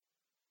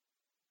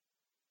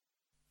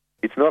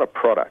It's not a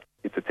product,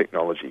 it's a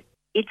technology.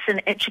 It's an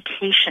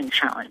education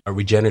challenge. A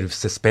regenerative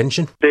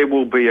suspension. There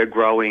will be a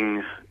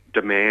growing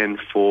demand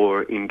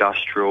for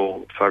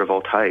industrial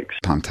photovoltaics.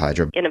 Pumped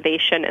hydro.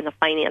 Innovation in the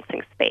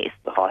financing space.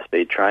 The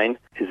high-speed train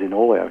is in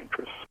all our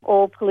interests.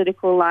 All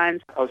political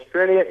lines.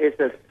 Australia is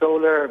a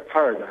solar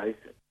paradise.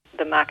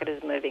 The market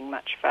is moving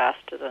much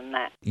faster than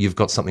that. You've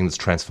got something that's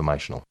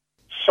transformational.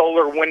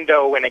 Solar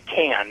window in a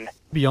can.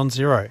 Beyond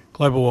Zero,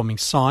 global warming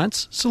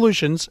science,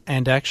 solutions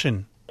and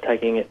action.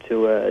 Taking it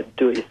to a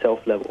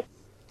do-it-yourself level.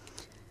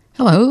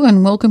 Hello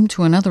and welcome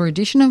to another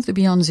edition of the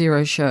Beyond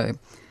Zero show.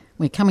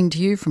 We're coming to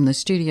you from the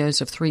studios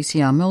of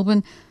 3CR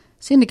Melbourne,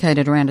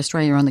 syndicated around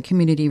Australia on the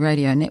Community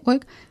Radio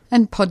Network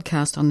and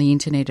podcast on the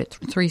internet at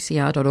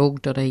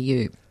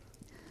 3cr.org.au.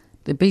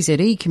 The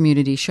BZE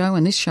Community Show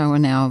and this show are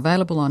now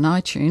available on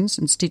iTunes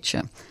and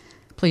Stitcher.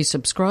 Please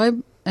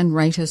subscribe and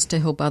rate us to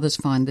help others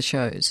find the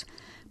shows.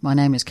 My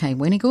name is Kay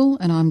Wenigal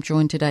and I'm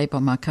joined today by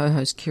my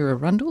co-host Kira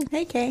Rundle.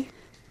 Hey Kay.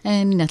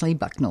 And Natalie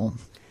Bucknell.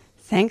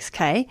 Thanks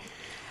Kay.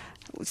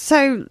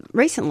 So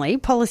recently,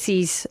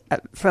 policies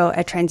for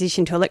a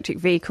transition to electric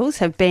vehicles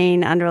have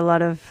been under a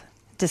lot of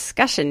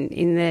discussion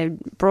in the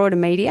broader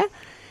media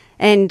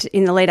and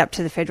in the lead up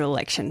to the federal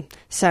election.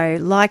 So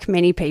like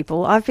many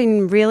people, I've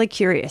been really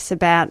curious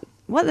about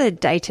what the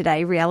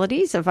day-to-day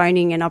realities of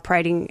owning and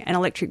operating an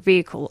electric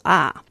vehicle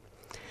are.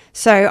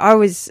 So I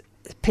was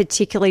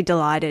particularly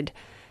delighted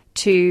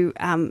to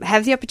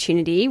have the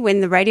opportunity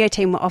when the radio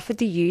team were offered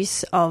the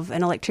use of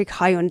an electric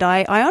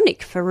Hyundai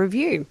Ioniq for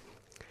review.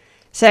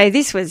 So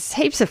this was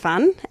heaps of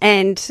fun,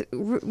 and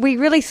we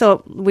really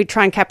thought we'd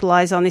try and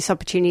capitalise on this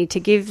opportunity to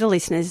give our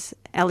listeners,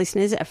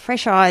 a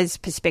fresh eyes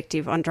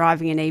perspective on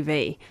driving an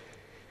EV.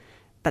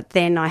 But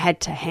then I had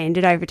to hand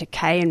it over to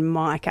Kay and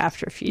Mike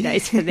after a few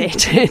days for their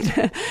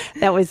turn.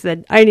 That was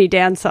the only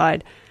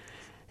downside.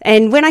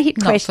 And when I hit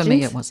questions... Not for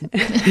me, it wasn't.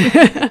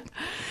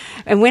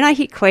 And when I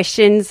hit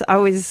questions, I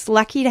was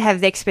lucky to have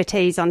the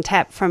expertise on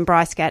tap from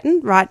Bryce Gatton,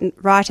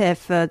 writer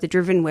for the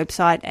Driven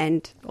website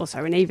and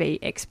also an EV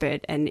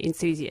expert and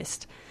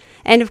enthusiast.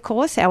 And, of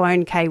course, our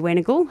own Kay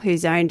Wenigal,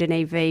 who's owned an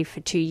EV for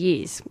 2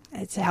 years.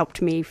 It's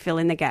helped me fill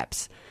in the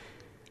gaps.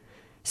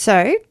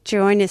 So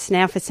join us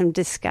now for some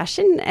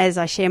discussion as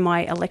I share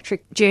my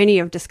electric journey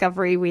of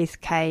discovery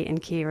with Kay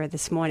and Kira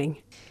this morning.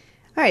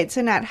 All right,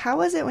 so Nat, how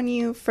was it when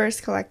you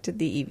first collected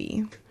the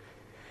EV?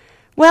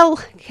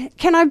 Well,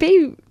 can I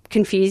be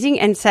confusing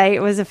and say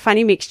it was a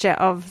funny mixture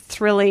of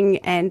thrilling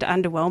and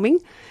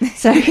underwhelming?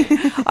 So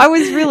I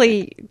was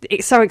really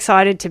so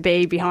excited to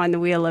be behind the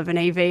wheel of an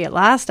EV at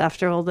last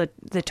after all the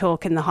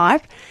talk and the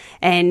hype,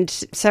 and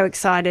so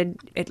excited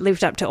it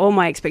lived up to all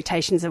my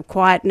expectations of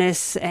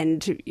quietness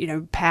and,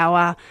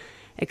 power,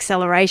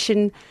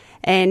 acceleration,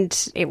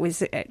 and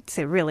it's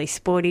a really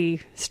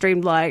sporty,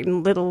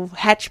 streamlined little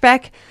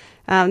hatchback.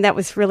 That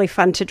was really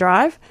fun to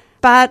drive,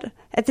 but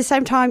at the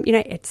same time,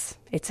 it's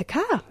a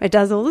car. It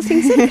does all the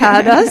things that a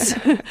car does.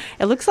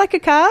 It looks like a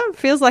car,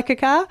 feels like a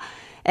car.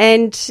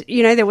 And,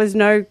 there was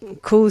no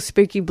cool,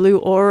 spooky blue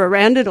aura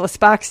around it or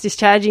sparks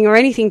discharging or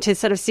anything to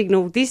sort of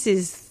signal this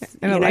is,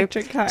 an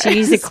electric car. To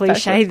use a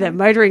cliche, the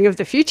motoring of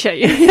the future.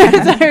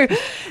 So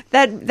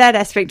that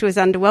aspect was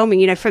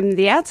underwhelming. From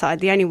the outside,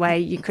 the only way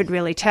you could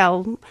really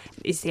tell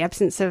is the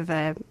absence of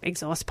an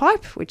exhaust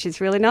pipe, which is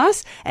really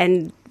nice,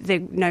 and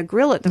no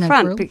grill at the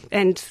front,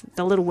 and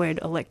the little word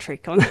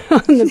electric on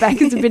the back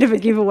is a bit of a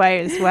giveaway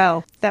as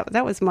well.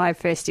 That was my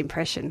first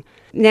impression.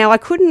 Now, I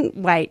couldn't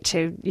wait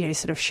to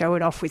sort of show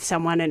it off with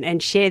someone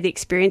and share the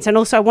experience, and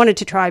also I wanted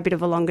to try a bit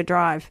of a longer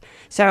drive.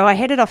 So I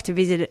headed off to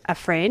visit a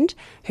friend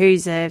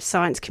who's a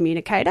science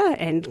communicator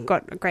and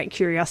got a great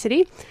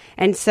curiosity.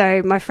 And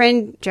so my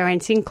friend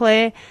Joanne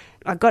Sinclair,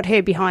 I got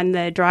her behind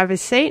the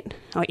driver's seat,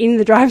 or in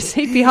the driver's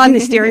seat behind the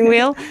steering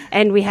wheel,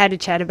 and we had a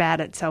chat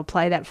about it. So I'll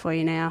play that for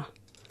you now.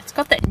 It's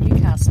got that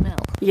new car smell.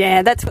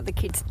 Yeah, that's what the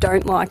kids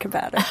don't like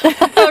about it.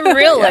 Oh,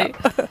 really?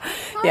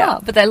 Yeah.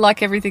 But they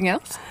like everything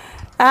else?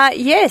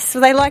 Yes,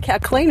 they like how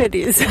clean it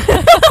is.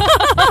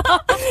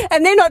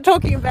 And they're not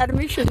talking about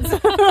emissions,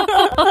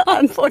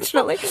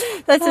 unfortunately.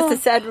 That's just a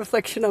sad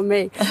reflection on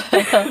me.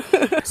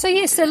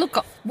 So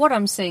look, what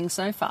I'm seeing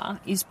so far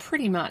is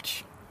pretty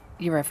much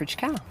your average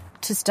car.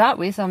 To start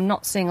with, I'm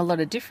not seeing a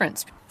lot of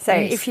difference. So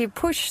if you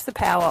push the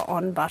power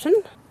on button,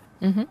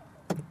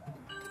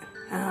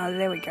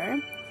 there we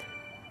go.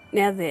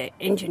 Now the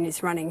engine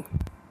is running.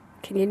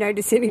 Can you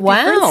notice any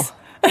difference?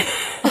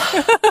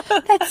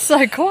 That's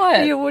so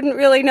quiet. You wouldn't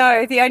really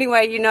know. The only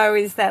way you know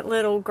is that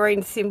little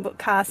green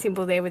car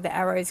symbol there with the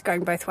arrows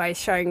going both ways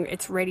showing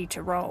it's ready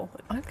to roll.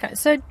 Okay,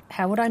 so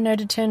how would I know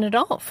to turn it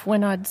off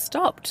when I'd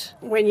stopped?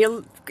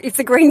 If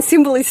the green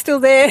symbol is still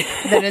there,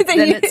 then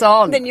it's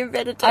on. Then you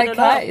better turn it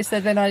off. Okay, so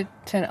then I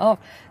turn it off.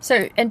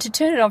 So, and to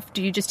turn it off,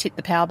 do you just hit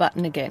the power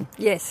button again?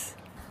 Yes.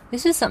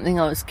 This is something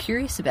I was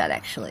curious about,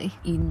 actually,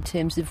 in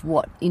terms of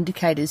what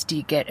indicators do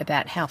you get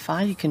about how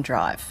far you can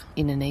drive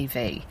in an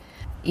EV.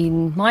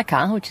 In my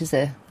car, which is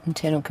an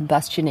internal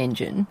combustion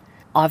engine,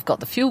 I've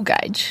got the fuel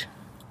gauge,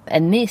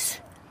 and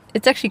it's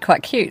actually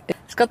quite cute.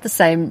 It's got the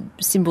same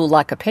symbol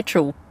like a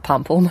petrol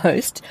pump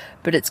almost,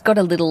 but it's got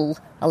a little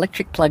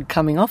electric plug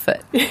coming off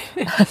it.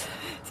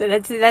 So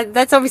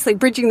that's obviously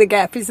bridging the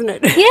gap, isn't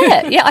it?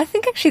 Yeah, I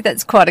think actually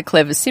that's quite a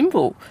clever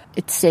symbol.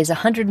 It says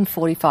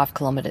 145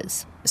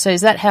 kilometres. So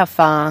is that how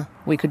far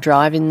we could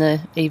drive in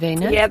the EV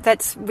now? Yeah,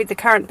 that's with the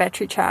current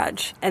battery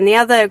charge. And the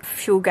other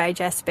fuel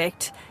gauge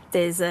aspect,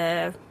 there's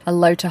a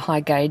low to high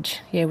gauge,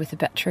 with the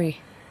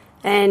battery.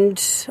 And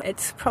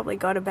it's probably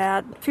got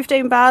about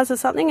 15 bars or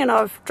something, and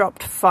I've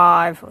dropped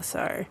 5 or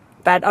so.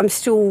 But I'm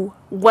still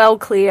well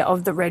clear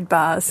of the red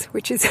bars,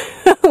 which is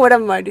what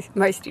I'm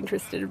most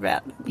interested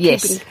about.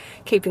 Yes.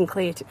 Keeping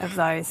clear of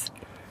those.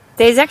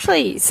 There's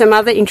actually some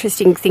other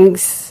interesting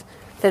things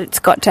that it's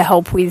got to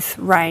help with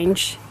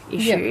range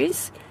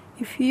issues. Yep.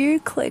 If you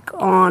click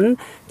on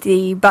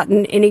the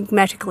button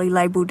enigmatically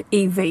labelled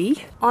EV,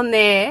 on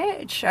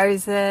there it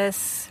shows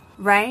us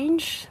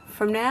range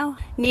from now.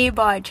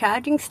 Nearby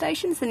charging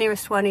stations, the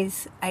nearest one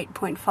is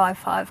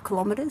 8.55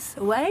 kilometres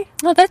away.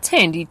 Oh, that's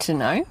handy to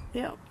know.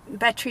 Yeah.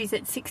 Battery's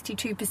at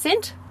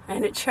 62%,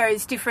 and it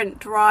shows different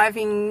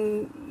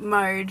driving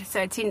mode,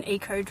 so it's in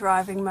eco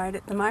driving mode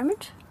at the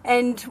moment.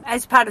 And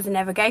as part of the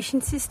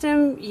navigation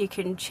system, you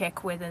can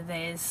check whether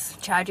there's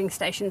charging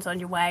stations on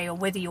your way or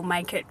whether you'll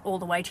make it all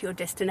the way to your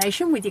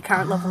destination with your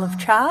current level of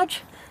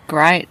charge.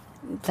 Great.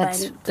 Plan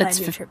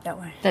your trip that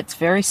way. That's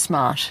very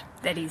smart.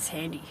 That is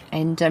handy.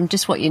 And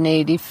just what you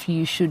need if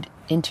you should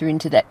enter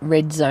into that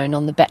red zone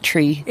on the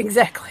battery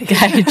exactly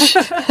gauge.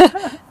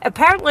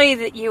 Apparently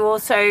that you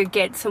also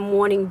get some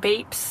warning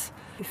beeps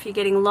if you're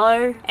getting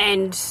low,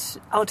 and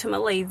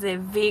ultimately the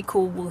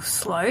vehicle will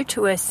slow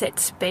to a set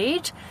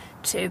speed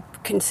to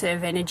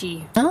conserve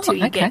energy till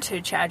you get to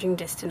a charging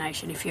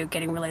destination if you're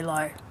getting really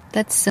low.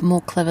 That's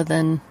more clever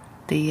than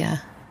the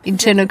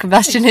internal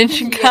combustion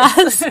engine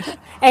cars.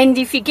 And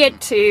if you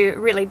get to a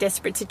really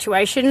desperate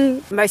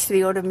situation, most of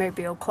the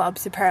automobile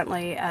clubs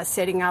apparently are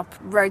setting up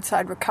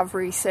roadside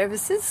recovery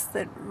services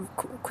that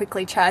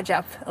quickly charge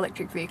up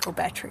electric vehicle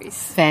batteries.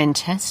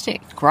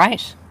 Fantastic.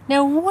 Great.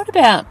 Now, what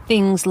about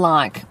things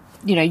like,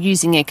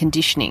 using air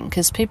conditioning?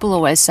 Because people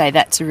always say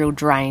that's a real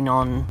drain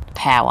on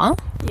power.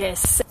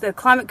 Yes, the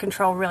climate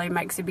control really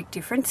makes a big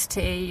difference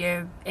to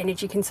your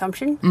energy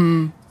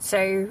consumption.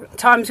 So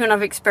times when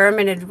I've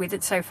experimented with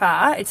it so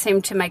far, it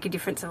seemed to make a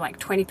difference of like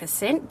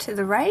 20% to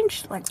the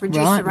range, like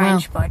reduce the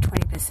range by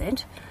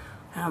 20%.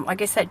 I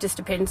guess that just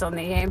depends on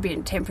the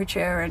ambient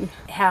temperature and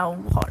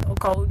how hot or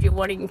cold you're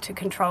wanting to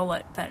control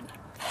it.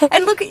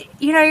 And look,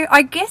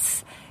 I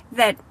guess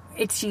that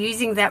it's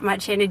using that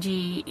much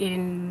energy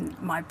in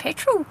my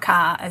petrol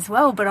car as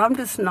well, but I'm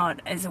just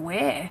not as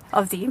aware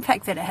of the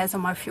impact that it has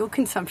on my fuel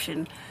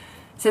consumption.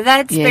 So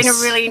that's been a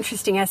really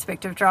interesting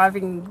aspect of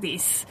driving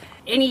this.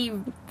 Any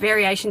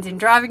variations in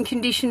driving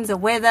conditions or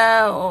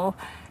weather or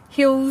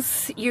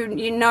hills,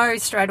 you know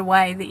straight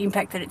away the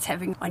impact that it's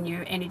having on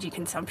your energy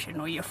consumption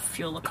or your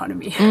fuel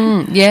economy.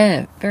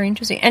 Yeah, very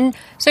interesting. And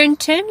so in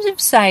terms of,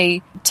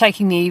 say,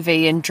 taking the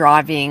EV and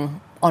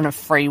driving on a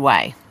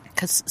freeway,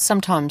 because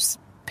sometimes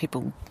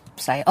people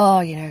say,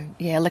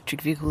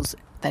 electric vehicles,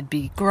 that'd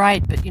be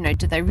great, but,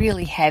 do they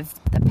really have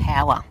the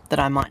power that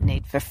I might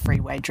need for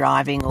freeway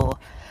driving or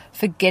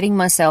for getting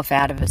myself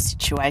out of a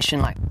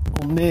situation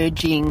or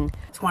merging?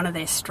 It's one of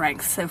their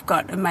strengths. They've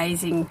got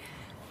amazing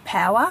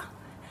power.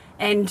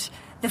 And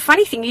the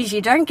funny thing is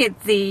you don't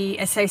get the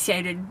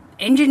associated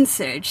engine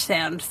surge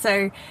sound,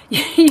 so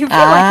you feel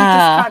like you're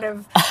just kind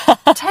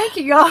of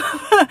taking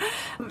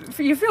off.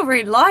 You feel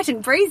very light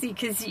and breezy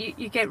because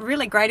you get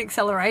really great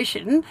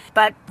acceleration,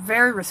 but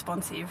very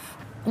responsive.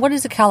 What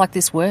is a car like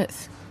this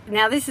worth?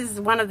 Now, this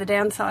is one of the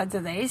downsides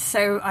of these.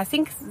 So I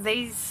think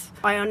these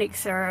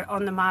Ioniqs are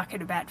on the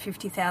market about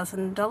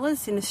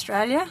 $50,000 in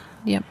Australia.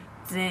 Yep.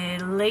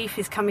 The Leaf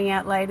is coming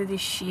out later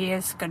this year.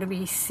 It's going to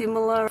be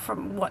similar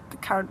from what the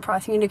current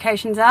pricing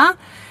indications are.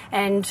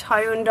 And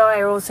Hyundai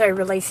are also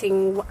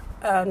releasing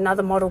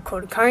another model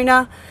called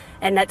Kona,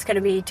 and that's going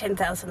to be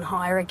 $10,000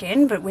 higher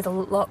again, but with a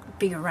lot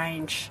bigger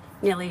range,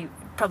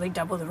 probably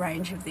double the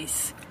range of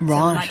this. Right.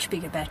 So a much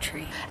bigger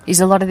battery. Is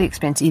a lot of the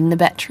expense in the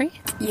battery?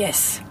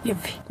 Yes,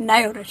 you've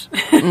nailed it.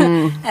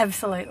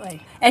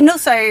 Absolutely. And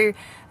also,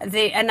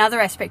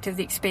 another aspect of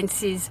the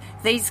expense is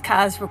these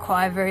cars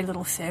require very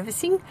little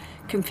servicing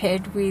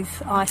compared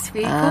with ICE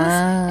vehicles.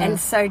 And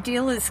so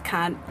dealers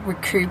can't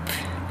recoup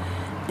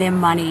their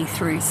money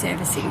through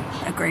servicing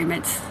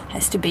agreements. It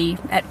has to be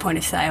at point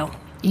of sale.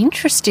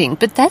 Interesting.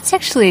 But that's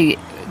actually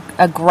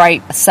a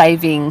great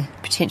saving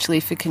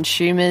potentially for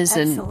consumers.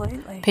 Absolutely.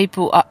 And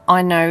people.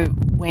 I know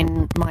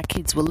when my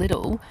kids were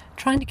little,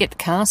 trying to get the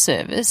car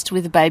serviced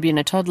with a baby and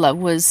a toddler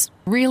was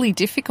really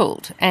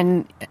difficult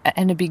and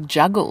a big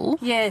juggle.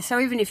 Yeah, so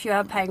even if you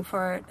are paying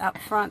for it up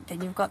front,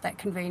 then you've got that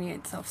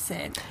convenience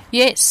offset.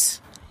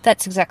 Yes,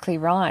 that's exactly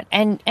right.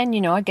 And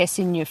I guess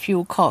in your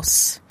fuel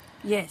costs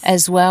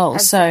as well.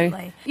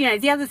 Absolutely. So,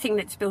 the other thing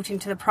that's built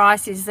into the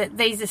price is that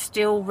these are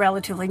still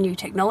relatively new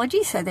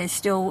technology, so there's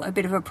still a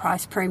bit of a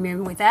price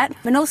premium with that.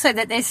 And also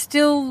that they're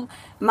still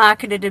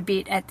marketed a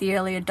bit at the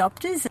early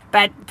adopters,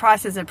 but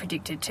prices are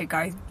predicted to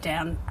go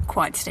down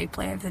quite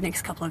steeply over the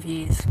next couple of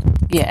years.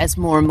 Yeah, as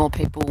more and more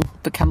people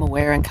become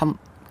aware and come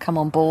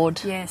on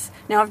board. Yes.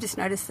 Now I've just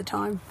noticed the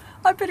time.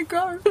 I better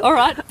go. All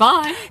right,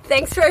 bye.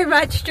 Thanks very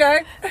much, Jo.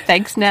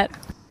 Thanks, Nat.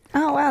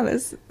 Oh, wow,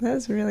 that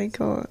was a really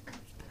cool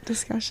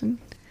discussion.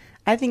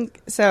 I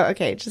think, so,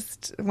 okay,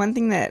 just one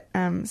thing that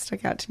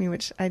stuck out to me,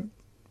 which I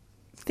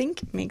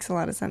think makes a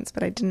lot of sense,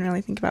 but I didn't really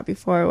think about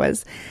before,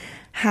 was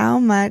how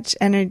much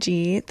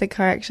energy the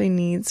car actually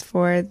needs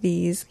for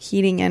these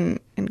heating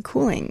and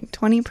cooling.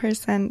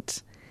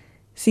 20%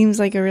 seems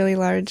like a really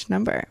large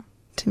number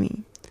to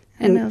me.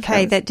 And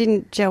Kay, that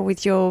didn't gel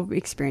with your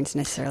experience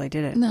necessarily,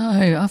 did it?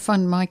 No, I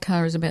find my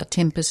car is about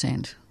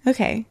 10%.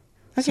 Okay,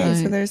 so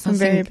there's some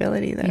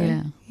variability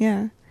there.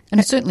 Yeah.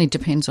 And it certainly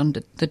depends on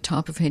the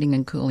type of heating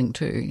and cooling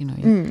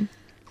too,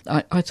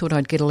 I thought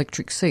I'd get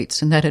electric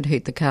seats and that'd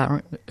heat the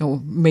car or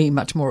me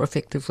much more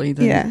effectively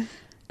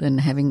than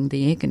having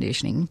the air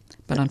conditioning.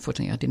 But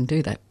unfortunately I didn't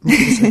do that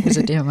because it was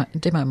a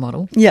demo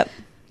model. Yep.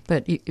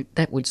 But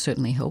that would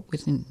certainly help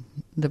within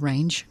the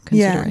range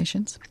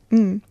considerations.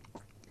 Yeah.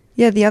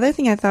 Yeah, the other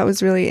thing I thought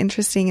was really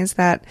interesting is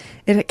that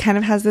it kind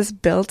of has this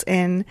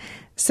built-in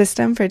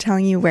system for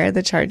telling you where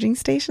the charging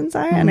stations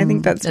are, and I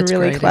think that's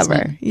really great,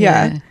 clever.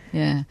 Yeah.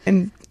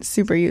 And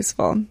super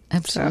useful.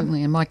 Absolutely.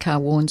 So. And my car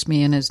warns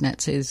me, and as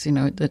Nat says,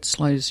 that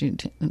slows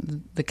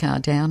the car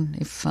down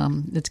if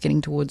it's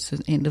getting towards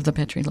the end of the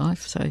battery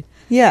life. So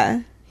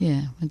yeah,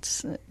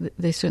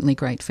 they're certainly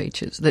great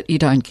features that you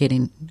don't get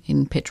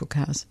in petrol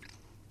cars.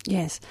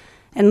 Yes.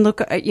 And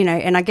look,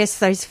 and I guess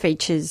those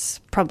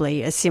features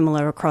probably are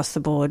similar across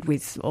the board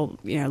with a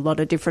lot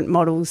of different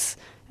models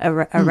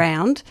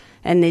around.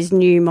 And there's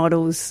new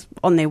models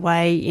on their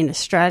way in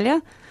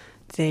Australia.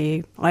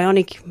 The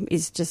Ioniq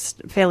is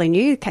just fairly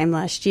new, came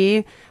last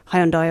year.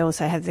 Hyundai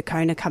also have the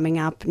Kona coming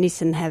up.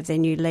 Nissan have their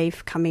new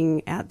Leaf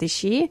coming out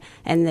this year.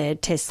 And the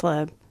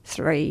Tesla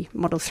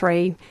Model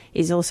 3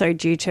 is also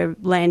due to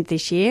land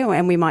this year.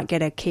 And we might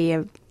get a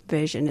Kia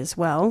version as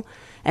well.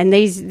 And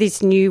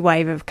this new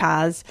wave of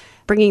cars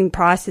bringing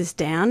prices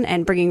down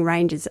and bringing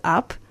ranges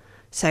up.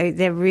 So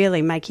they're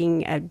really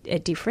making a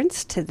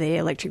difference to the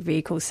electric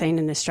vehicle scene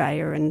in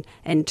Australia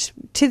and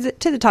to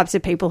the types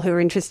of people who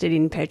are interested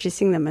in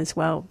purchasing them as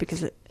well.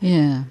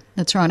 Yeah,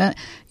 that's right.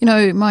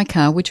 My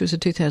car, which was a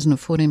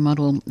 2014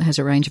 model, has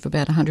a range of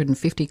about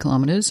 150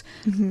 kilometres,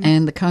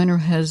 and the Kona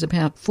has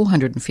about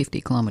 450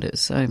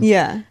 kilometres. So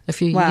a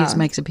few years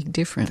makes a big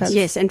difference.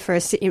 Yes, and for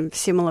a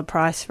similar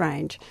price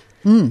range.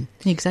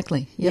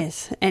 Exactly. Yep.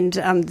 Yes, and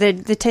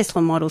the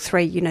Tesla Model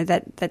 3,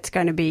 that's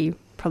going to be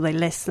probably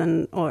less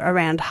than or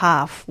around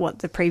half what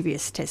the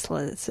previous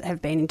Teslas have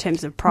been in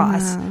terms of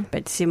price,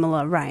 but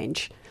similar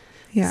range.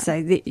 Yeah.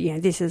 So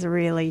this is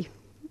really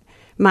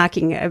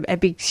marking a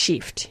big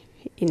shift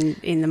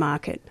in the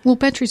market. Well,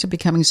 batteries are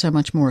becoming so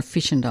much more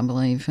efficient, I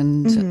believe,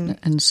 and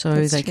so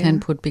that's they can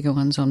put bigger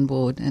ones on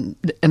board, and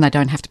they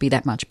don't have to be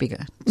that much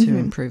bigger to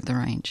improve the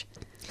range.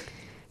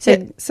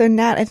 So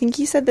Nat, I think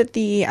you said that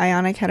the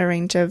Ioniq had a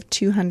range of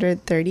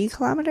 230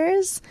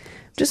 kilometers.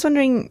 Just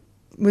wondering,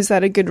 was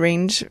that a good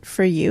range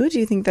for you? Do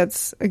you think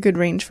that's a good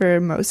range for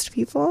most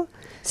people?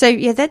 So,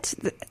 that's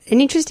an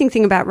interesting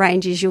thing about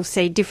range is you'll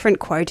see different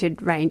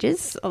quoted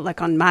ranges,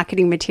 like on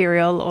marketing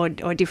material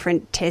or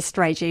different test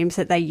regimes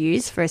that they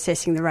use for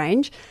assessing the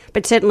range.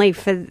 But certainly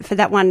for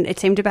that one, it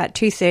seemed about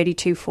 230,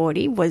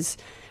 240 was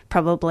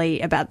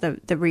probably about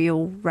the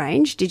real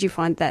range. Did you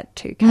find that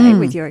too, Kay,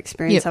 with your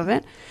experience of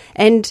it?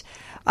 And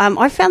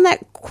I found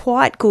that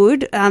quite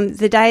good.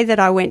 The day that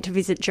I went to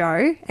visit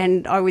Jo,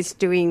 and I was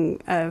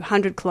doing a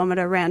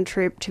 100-kilometre round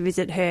trip to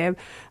visit her,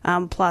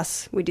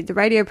 plus we did the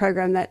radio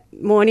program that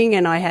morning,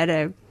 and I had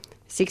a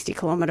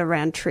 60-kilometre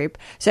round trip.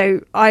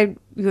 So I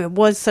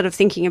was sort of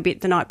thinking a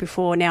bit the night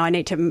before, now I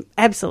need to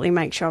absolutely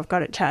make sure I've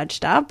got it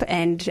charged up,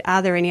 and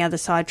are there any other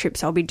side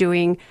trips I'll be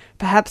doing?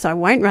 Perhaps I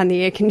won't run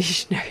the air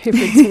conditioner if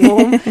it's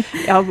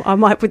warm. I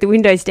might put the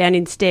windows down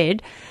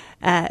instead.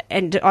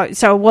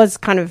 So I was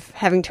kind of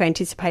having to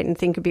anticipate and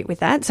think a bit with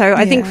that. So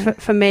I think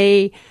for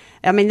me,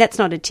 I mean, that's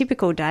not a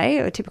typical day.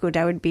 A typical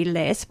day would be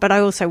less, but I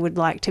also would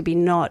like to be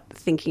not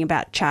thinking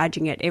about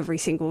charging it every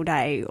single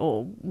day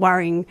or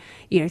worrying,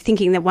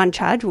 thinking that one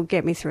charge will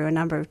get me through a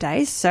number of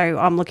days. So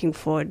I'm looking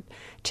forward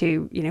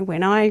to,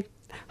 when I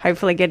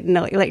hopefully get an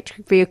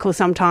electric vehicle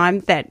sometime,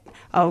 that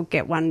I'll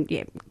get one,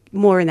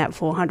 more in that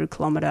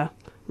 400-kilometre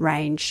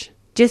range,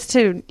 just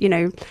to,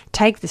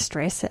 take the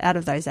stress out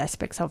of those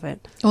aspects of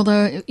it.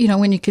 Although,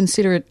 when you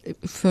consider it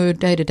for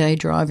day-to-day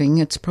driving,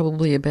 it's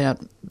probably about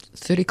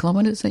 30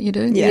 kilometres that you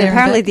do. Yeah,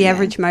 apparently the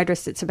average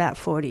motorist, it's about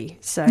 40.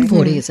 So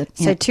 40, is it?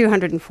 Yeah. So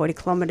 240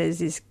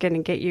 kilometres is going to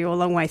get you a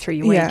long way through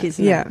your week,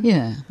 isn't it?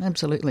 Yeah,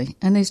 absolutely.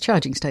 And there's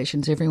charging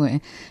stations everywhere.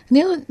 And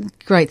the other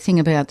great thing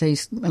about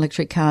these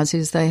electric cars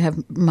is they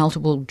have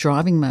multiple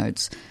driving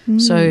modes.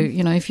 So,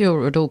 if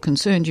you're at all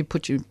concerned, you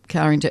put your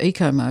car into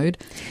eco mode.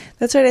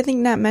 That's right. I think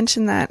Nat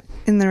mentioned that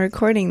in the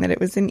recording, that it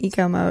was in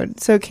eco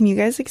mode. So can you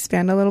guys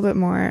expand a little bit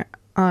more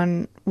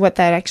on what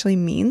that actually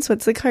means?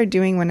 What's the car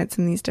doing when it's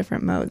in these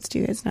different modes? Do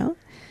you guys know?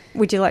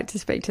 Would you like to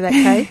speak to that,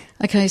 Kay?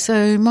 Okay,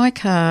 so my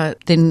car,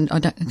 then I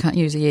can't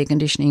use the air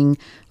conditioning.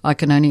 I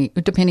can only,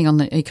 depending on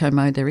the eco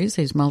mode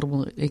there's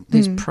multiple,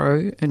 there's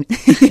pro. And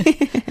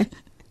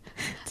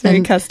it's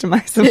very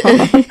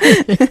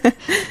customizable.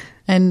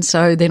 And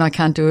so then I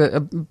can't do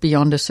it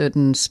beyond a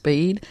certain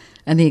speed,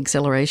 and the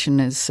acceleration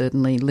is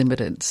certainly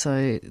limited.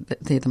 So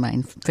they're the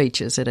main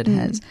features that it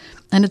has.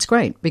 And it's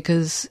great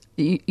because,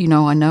 I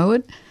know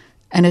it,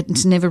 and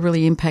it's never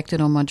really impacted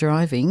on my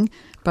driving,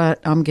 but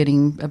I'm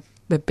getting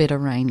a better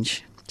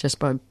range just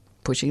by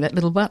pushing that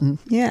little button.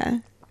 Yeah.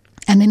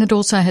 And then it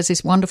also has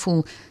this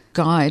wonderful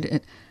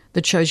guide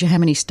that shows you how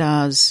many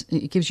stars.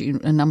 It gives you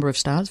a number of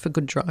stars for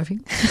good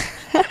driving.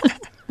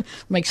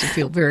 Makes you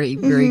feel very,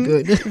 very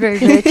good. Very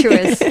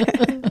virtuous.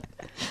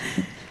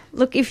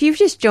 Look, if you've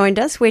just joined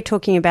us, we're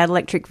talking about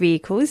electric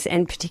vehicles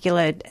and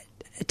particular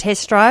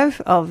test drive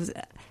of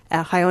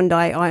our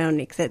Hyundai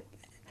Ioniq that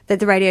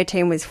the radio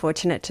team was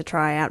fortunate to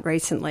try out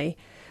recently.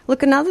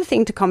 Look, another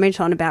thing to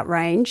comment on about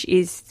range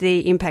is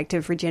the impact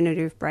of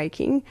regenerative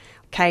braking.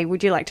 Kay,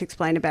 would you like to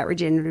explain about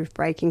regenerative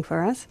braking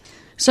for us?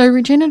 So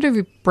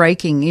regenerative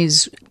braking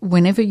is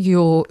whenever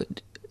you're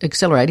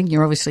accelerating,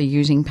 you're obviously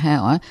using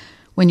power.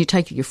 When you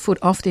take your foot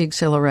off the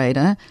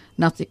accelerator,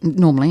 nothing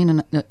normally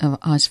in an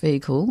ICE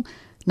vehicle,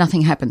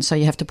 nothing happens. So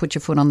you have to put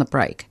your foot on the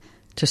brake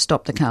to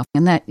stop the car,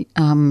 and that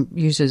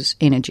uses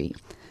energy.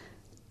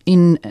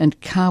 In a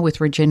car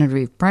with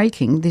regenerative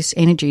braking, this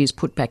energy is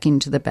put back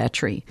into the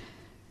battery.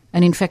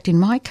 And in fact, in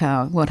my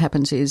car, what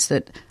happens is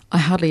that I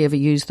hardly ever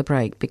use the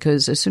brake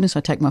because as soon as I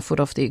take my foot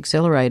off the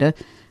accelerator,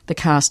 the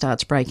car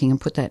starts braking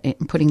and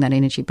putting that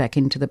energy back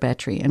into the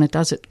battery, and it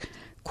does it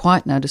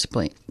quite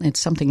noticeably. It's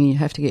something you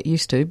have to get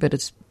used to, but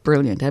it's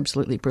brilliant,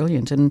 absolutely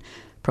brilliant. And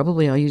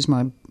probably I use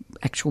my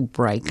actual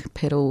brake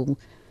pedal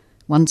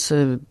once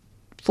a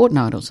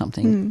fortnight or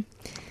something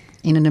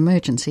in an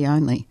emergency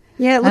only.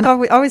 Yeah, look,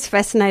 I was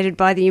fascinated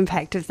by the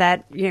impact of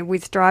that,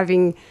 with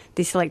driving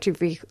this electric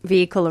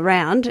vehicle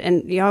around.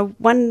 And,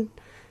 one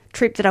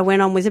trip that I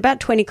went on was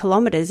about 20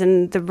 kilometres,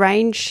 and the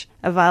range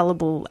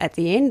available at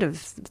the end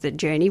of the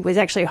journey was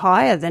actually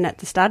higher than at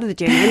the start of the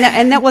journey.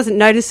 And that wasn't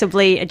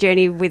noticeably a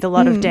journey with a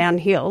lot of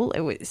downhill.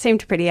 It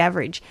seemed pretty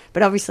average.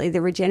 But obviously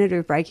the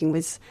regenerative braking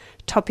was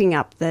topping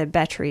up the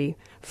battery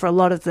for a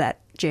lot of that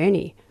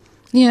journey.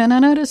 Yeah, and I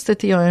noticed that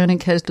the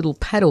Ioniq has little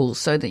paddles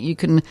so that you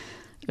can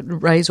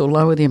raise or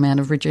lower the amount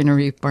of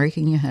regenerative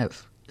braking you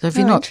have. So if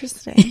you're not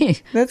interesting.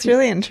 That's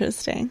really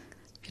interesting.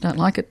 If you don't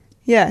like it,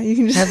 you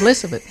can just have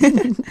less of it.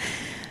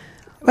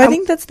 Well, I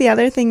think that's the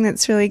other thing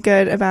that's really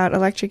good about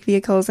electric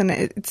vehicles, and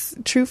it's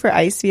true for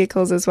ICE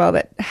vehicles as well,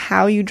 that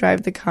how you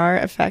drive the car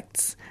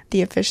affects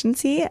the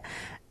efficiency.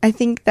 I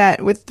think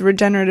that with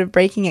regenerative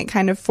braking, it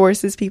kind of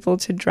forces people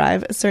to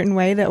drive a certain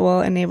way that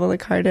will enable the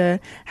car to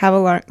have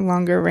a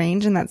longer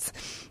range, and that's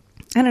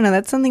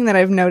something that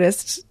I've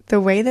noticed. The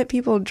way that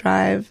people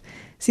drive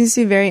seems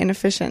to be very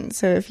inefficient.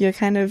 So if you're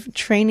kind of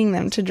training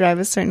them to drive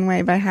a certain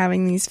way by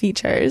having these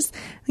features,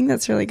 I think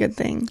that's a really good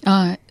thing.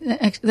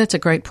 That's a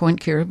great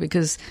point, Kira,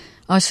 because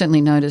I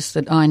certainly notice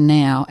that I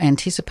now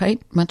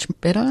anticipate much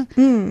better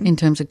in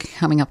terms of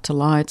coming up to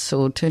lights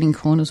or turning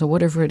corners or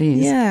whatever it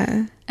is.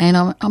 Yeah. And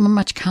I'm a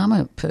much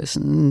calmer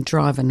person and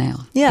driver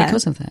now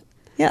because of that.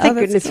 Yeah, thank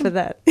goodness for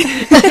that.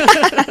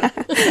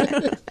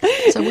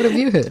 So what have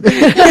you heard?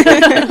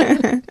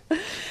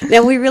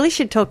 Now, we really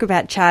should talk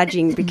about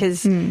charging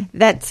because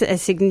that's a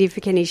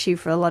significant issue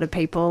for a lot of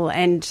people.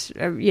 And,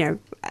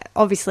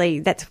 obviously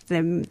that's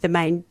the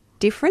main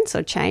difference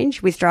or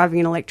change with driving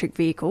an electric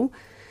vehicle.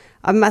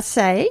 I must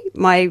say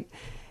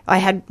I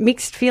had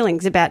mixed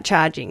feelings about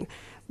charging.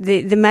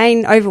 The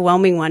main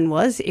overwhelming one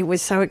was it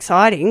was so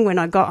exciting when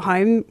I got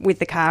home with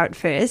the car at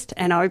first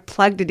and I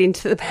plugged it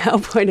into the power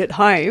point at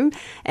home,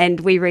 and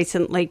we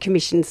recently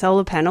commissioned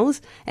solar panels,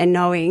 and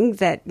knowing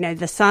that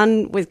the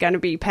sun was going to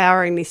be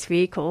powering this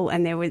vehicle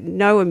and there were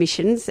no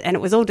emissions and it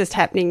was all just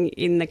happening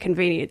in the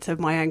convenience of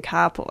my own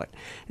carport.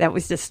 That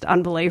was just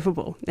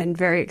unbelievable and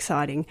very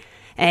exciting.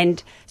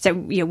 And so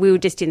we were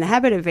just in the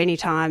habit of any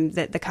time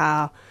that the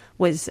car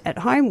was at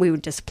home, we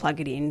would just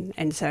plug it in,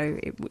 and so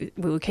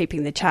we were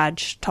keeping the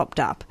charge topped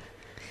up.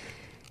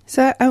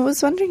 So I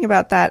was wondering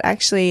about that,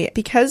 actually,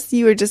 because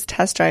you were just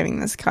test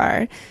driving this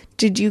car.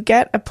 Did you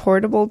get a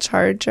portable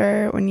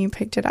charger when you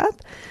picked it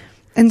up?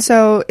 And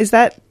so is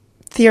that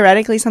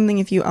theoretically something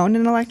if you owned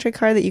an electric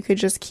car that you could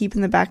just keep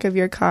in the back of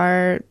your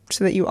car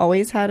so that you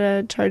always had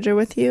a charger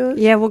with you?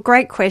 Yeah, well,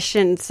 great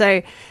question.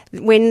 So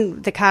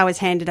when the car was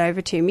handed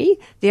over to me,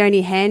 the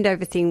only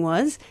handover thing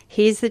was,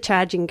 here's the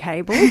charging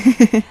cable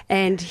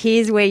and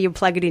here's where you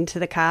plug it into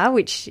the car,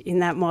 which in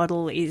that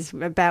model is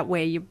about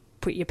where you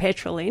put your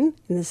petrol in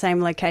the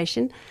same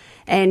location.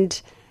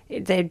 And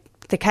the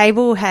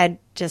cable had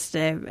just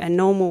a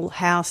normal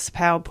house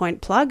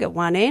PowerPoint plug at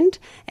one end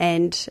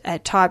and a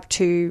Type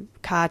 2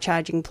 car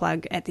charging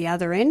plug at the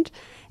other end.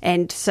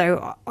 And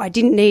so I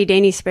didn't need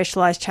any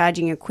specialised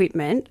charging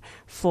equipment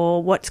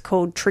for what's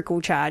called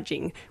trickle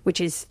charging, which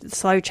is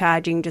slow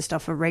charging just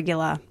off a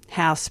regular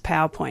house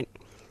PowerPoint.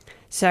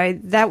 So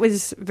that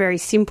was very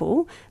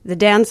simple. The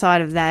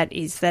downside of that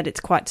is that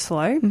it's quite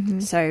slow. Mm-hmm.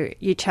 So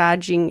you're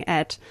charging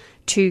at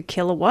 2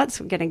 kilowatts.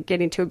 We're going to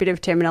get into a bit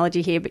of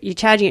terminology here, but you're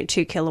charging at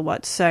 2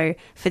 kilowatts. So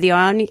for the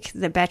Ioniq,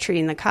 the battery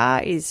in the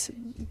car is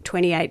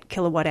 28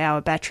 kilowatt hour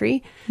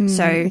battery.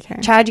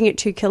 Charging at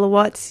 2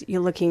 kilowatts,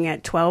 you're looking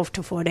at 12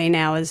 to 14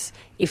 hours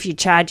if you're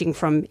charging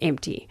from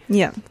empty.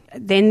 Yeah.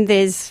 Then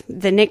there's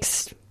the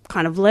next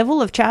kind of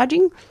level of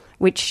charging,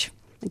 which,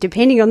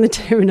 depending on the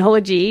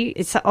terminology,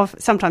 is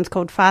sometimes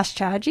called fast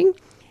charging.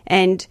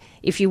 And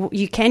if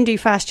you can do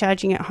fast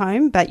charging at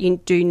home, but you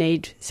do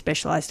need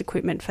specialised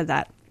equipment for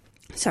that.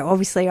 So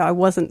obviously I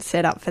wasn't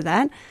set up for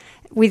that.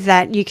 With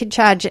that, you could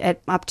charge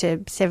at up to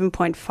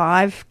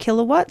 7.5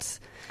 kilowatts.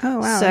 Oh,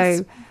 wow. So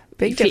that's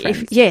big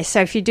difference. So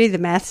if you do the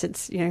maths,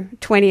 it's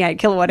 28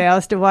 kilowatt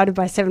hours divided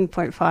by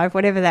 7.5,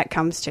 whatever that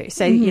comes to.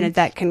 So,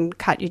 that can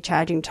cut your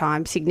charging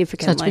time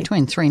significantly. So it's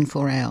between 3 and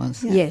 4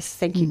 hours. Yeah. Yes,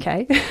 thank you,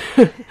 Kate.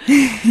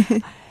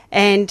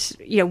 And,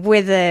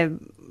 whether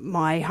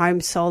my home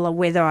solar,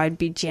 whether I'd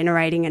be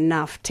generating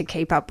enough to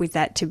keep up with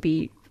that to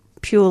be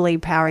purely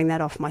powering that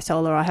off my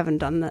solar. I haven't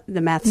done the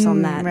maths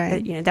on that.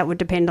 Right. But, that would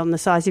depend on the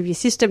size of your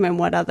system and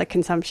what other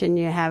consumption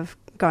you have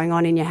going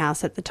on in your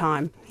house at the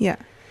time. Yeah.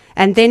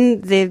 And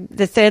then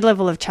the third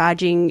level of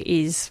charging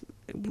is,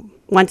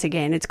 once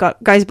again,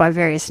 goes by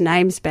various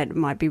names, but it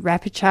might be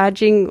rapid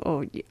charging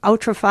or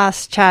ultra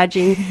fast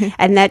charging.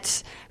 And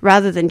that's,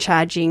 rather than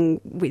charging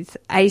with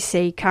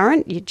AC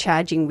current, you're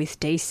charging with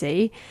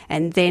DC,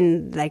 and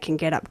then they can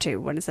get up to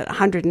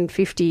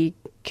 150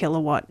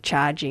 kilowatt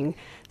charging.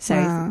 So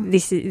wow.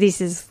 This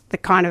is the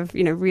kind of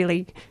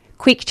really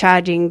quick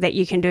charging that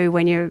you can do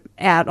when you're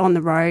out on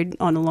the road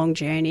on a long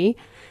journey.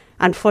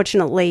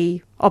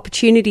 Unfortunately,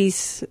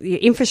 opportunities, the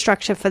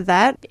infrastructure for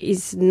that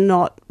is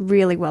not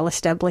really well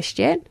established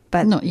yet.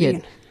 But not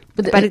yet.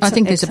 But I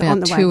think there's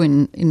about 2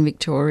 in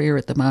Victoria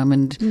at the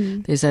moment.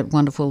 There's that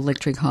wonderful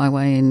electric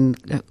highway in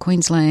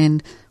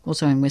Queensland,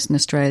 also in Western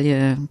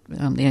Australia.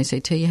 The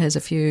ACT has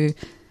a few.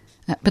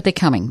 But they're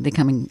coming. They're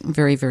coming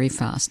very, very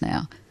fast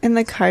now. And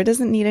the car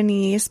doesn't need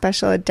any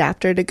special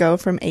adapter to go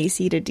from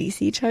AC to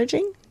DC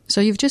charging? So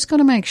you've just got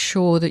to make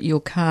sure that your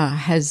car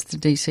has the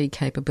DC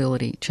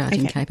capability,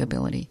 charging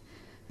capability.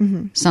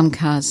 Mm-hmm. Some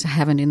cars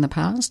haven't in the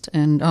past,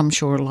 and I'm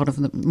sure a lot of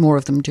them, more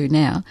of them do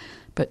now,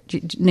 but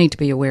you need to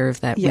be aware of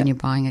that when you're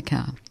buying a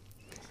car.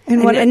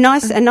 And a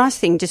nice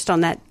thing just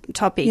on that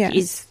topic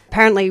is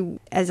apparently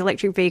as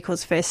electric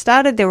vehicles first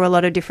started, there were a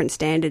lot of different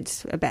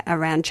standards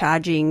around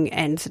charging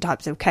and the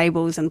types of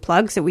cables and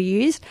plugs that we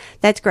used.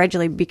 That's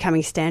gradually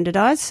becoming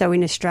standardised. So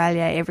in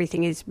Australia,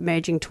 everything is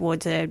merging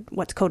towards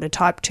what's called a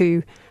Type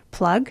 2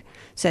 plug.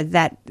 So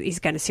that is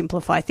going to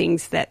simplify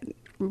things that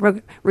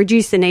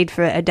reduce the need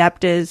for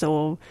adapters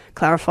or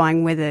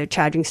clarifying whether the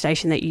charging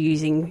station that you're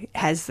using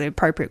has the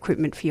appropriate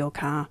equipment for your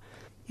car.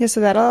 Yeah,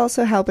 so that'll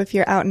also help if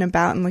you're out and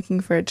about and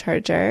looking for a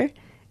charger.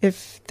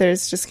 If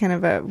there's just kind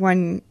of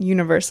one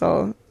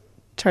universal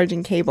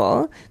charging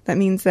cable, that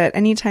means that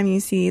anytime you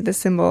see the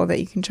symbol that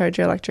you can charge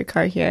your electric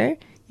car here,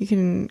 you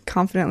can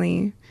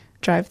confidently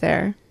drive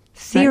there.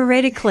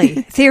 Theoretically,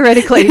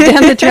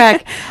 down the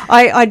track,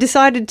 I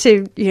decided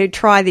to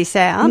try this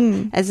out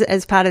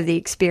as part of the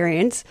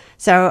experience.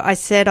 So I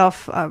set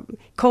off,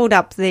 called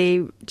up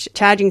the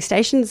charging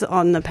stations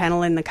on the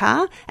panel in the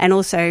car, and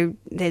also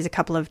there's a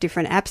couple of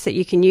different apps that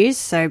you can use.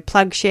 So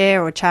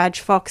PlugShare or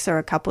ChargeFox are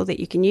a couple that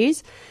you can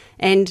use.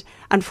 And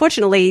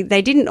unfortunately,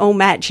 they didn't all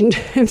match in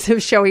terms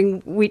of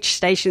showing which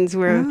stations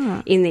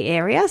were in the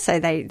area. So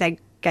they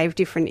gave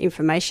different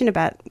information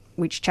about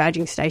which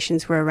charging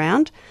stations were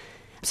around.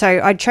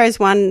 So I chose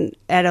one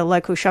at a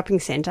local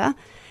shopping centre,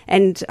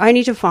 and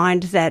only to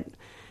find that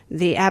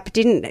the app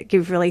didn't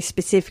give really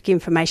specific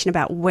information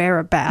about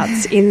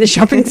whereabouts in the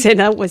shopping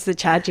centre was the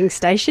charging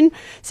station.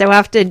 So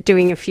after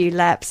doing a few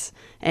laps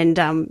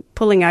and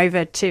pulling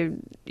over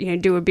to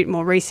do a bit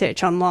more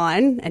research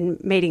online and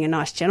meeting a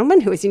nice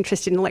gentleman who was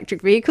interested in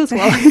electric vehicles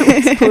while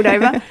I was pulled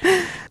over,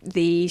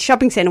 the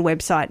shopping centre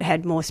website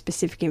had more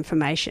specific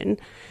information.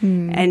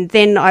 And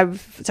then I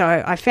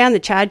found the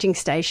charging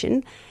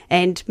station.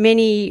 And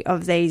many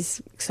of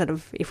these sort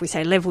of, if we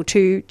say level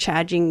 2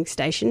 charging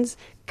stations,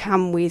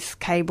 come with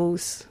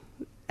cables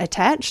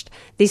attached.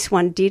 This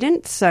one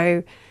didn't.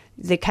 So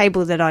the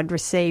cable that I'd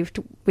received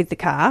with the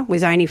car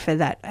was only for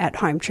that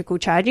at-home trickle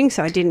charging,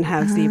 so I didn't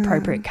have the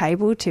appropriate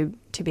cable to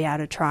be able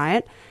to try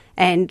it.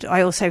 And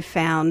I also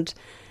found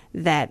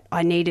that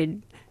I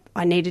needed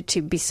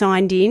to be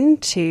signed in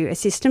to a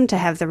system to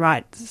have the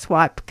right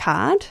swipe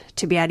card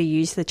to be able to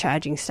use the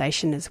charging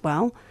station as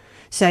well.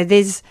 So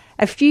there's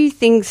a few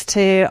things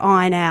to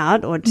iron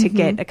out or to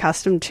get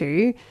accustomed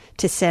to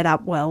set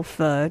up well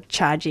for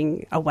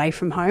charging away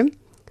from home.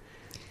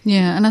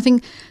 Yeah, and I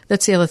think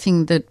that's the other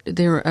thing, that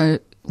there are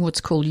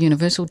what's called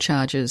universal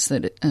chargers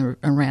that are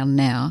around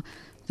now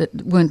that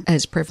weren't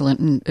as prevalent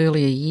in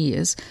earlier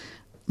years.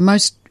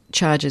 Most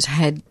chargers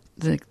had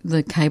the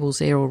cables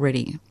there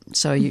already,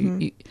 so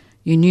you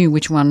knew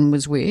which one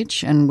was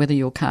which and whether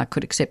your car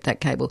could accept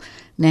that cable.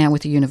 Now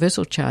with the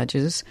universal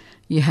chargers,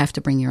 you have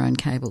to bring your own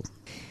cable.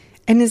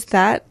 And is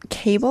that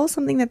cable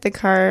something that the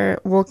car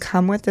will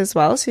come with as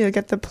well? So you'll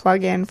get the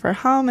plug-in for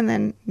home and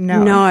then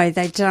no? No,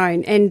 they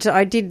don't. And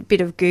I did a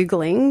bit of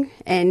Googling,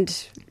 and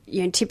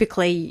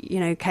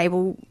typically,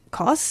 cable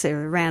costs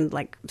are around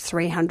like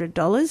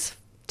 $300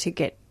 to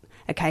get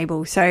a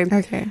cable. So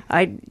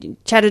I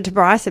chatted to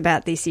Bryce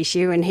about this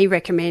issue, and he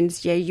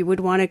recommends, you would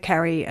want to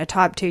carry a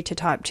Type 2 to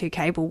Type 2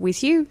 cable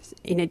with you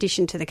in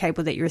addition to the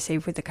cable that you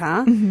receive with the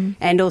car,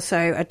 and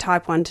also a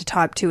Type 1 to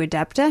Type 2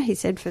 adapter. He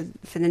said for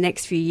the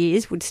next few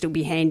years would still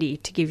be handy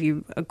to give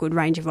you a good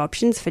range of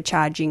options for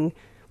charging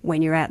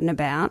when you're out and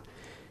about.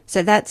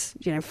 So that's,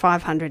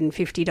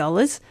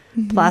 $550.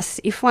 Plus,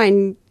 if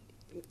I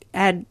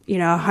add,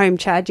 a home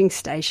charging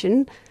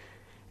station,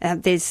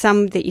 there's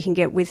some that you can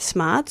get with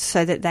smarts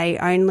so that they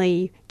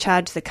only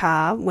charge the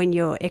car when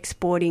you're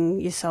exporting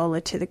your solar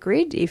to the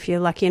grid, if you're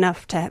lucky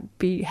enough to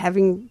be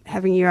having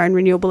your own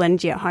renewable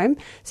energy at home.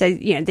 So,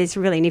 there's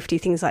really nifty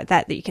things like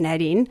that you can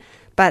add in.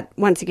 But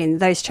once again,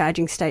 those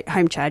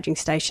home charging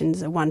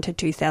stations are $1,000 to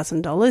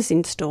 $2,000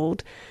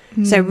 installed.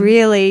 So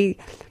really,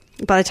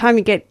 by the time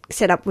you get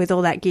set up with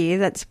all that gear,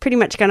 that's pretty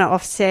much going to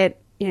offset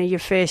your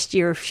first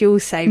year of fuel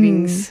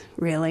savings,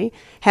 really.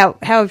 How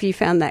have you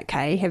found that,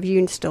 Kay? Have you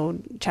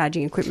installed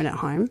charging equipment at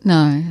home?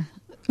 No.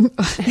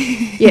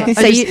 Yeah,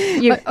 so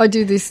I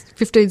do this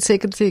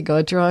 15-second thing.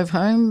 I drive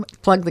home,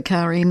 plug the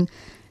car in.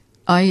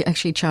 I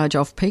actually charge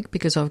off-peak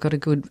because I've got a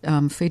good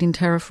feed-in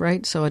tariff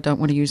rate, so I don't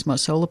want to use my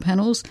solar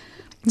panels.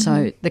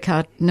 So the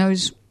car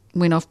knows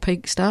when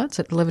off-peak starts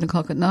at 11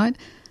 o'clock at night,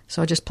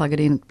 so I just plug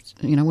it in,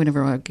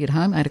 whenever I get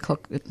home, 8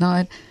 o'clock at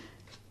night.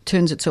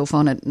 Turns itself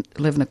on at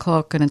 11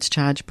 o'clock and it's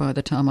charged by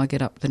the time I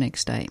get up the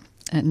next day.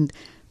 And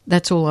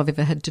that's all I've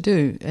ever had to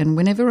do. And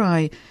whenever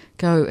I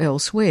go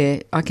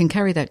elsewhere, I can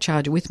carry that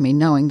charger with me,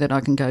 knowing that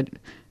I can go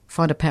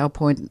find a power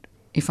point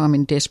if I'm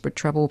in desperate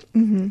trouble,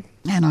 and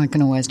I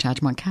can always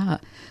charge my car.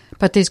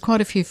 But there's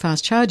quite a few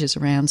fast chargers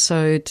around,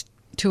 so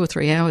 2 or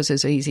 3 hours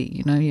is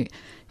easy.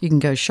 You can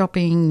go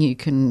shopping, you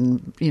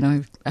can,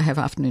 have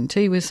afternoon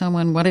tea with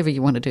someone, whatever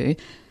you want to do.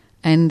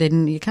 And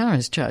then your car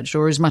is charged,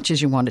 or as much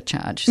as you want to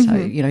charge. So,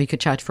 you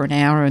could charge for an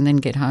hour and then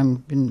get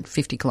home in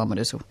 50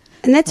 kilometres.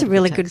 And that's a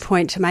really good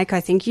point to make,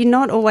 I think. You're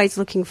not always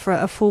looking for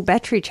a full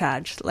battery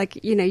charge.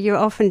 You're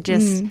often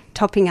just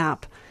topping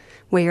up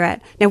where you're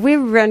at. Now, we're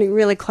running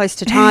really close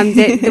to time.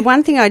 The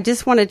one thing I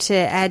just wanted to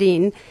add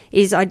in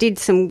is I did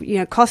some,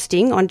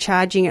 costing on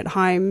charging at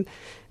home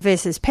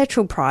versus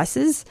petrol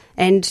prices.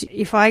 And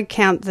if I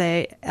count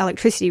the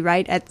electricity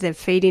rate at the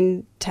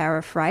feed-in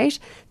tariff rate,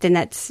 then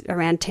that's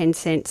around 10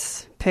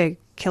 cents per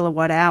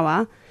kilowatt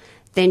hour.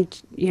 Then,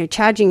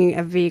 charging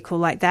a vehicle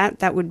like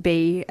that would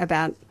be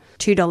about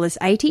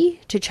 $2.80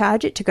 to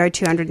charge it to go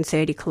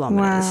 230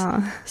 kilometres.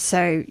 Wow.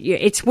 So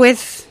it's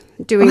worth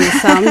doing the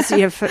sums.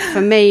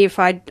 For me, if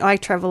I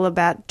travel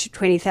about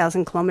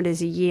 20,000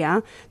 kilometres a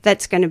year,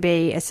 that's going to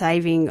be a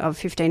saving of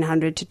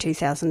 $1,500 to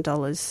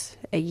 $2,000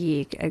 a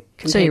year.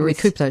 So you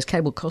recoup those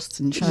cable costs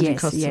and charging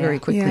costs very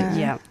quickly.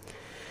 Yeah.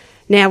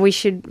 Now we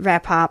should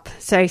wrap up.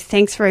 So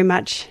thanks very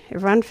much,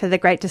 everyone, for the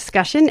great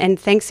discussion, and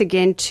thanks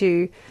again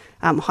to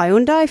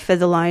Hyundai for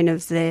the loan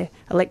of the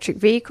electric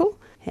vehicle,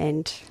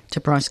 and to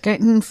Bryce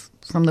Gatton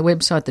from the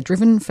website The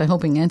Driven for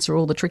helping answer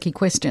all the tricky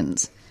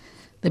questions.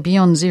 The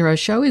Beyond Zero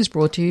show is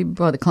brought to you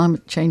by the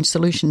Climate Change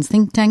Solutions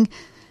think tank,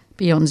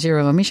 Beyond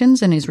Zero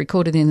Emissions, and is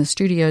recorded in the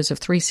studios of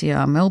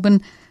 3CR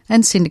Melbourne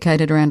and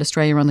syndicated around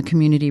Australia on the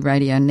Community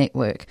Radio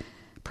Network.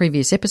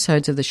 Previous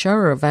episodes of the show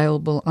are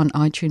available on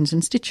iTunes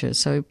and Stitcher,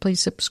 so please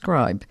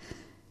subscribe.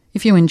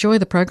 If you enjoy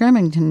the program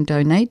and can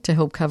donate to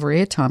help cover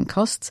airtime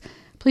costs,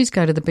 please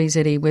go to the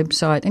BZE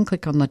website and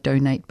click on the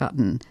donate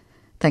button.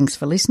 Thanks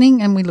for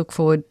listening, and we look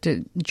forward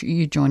to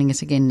you joining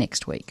us again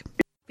next week.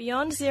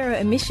 Beyond Zero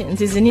Emissions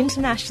is an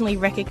internationally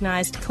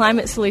recognised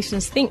climate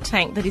solutions think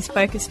tank that is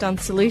focused on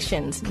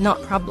solutions,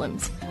 not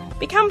problems.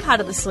 Become part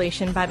of the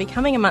solution by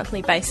becoming a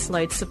monthly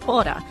baseload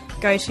supporter.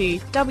 Go to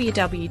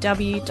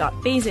www.bze.org.au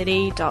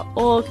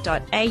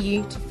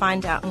to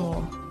find out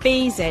more.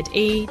 bze.org.au.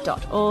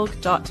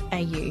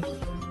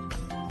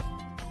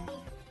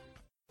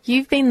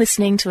 You've been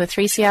listening to a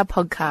 3CR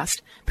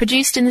podcast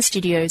produced in the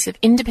studios of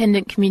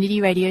independent community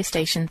radio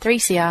station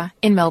 3CR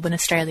in Melbourne,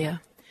 Australia.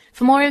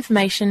 For more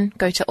information,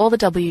 go to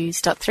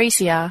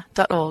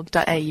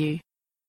allthews.3cr.org.au.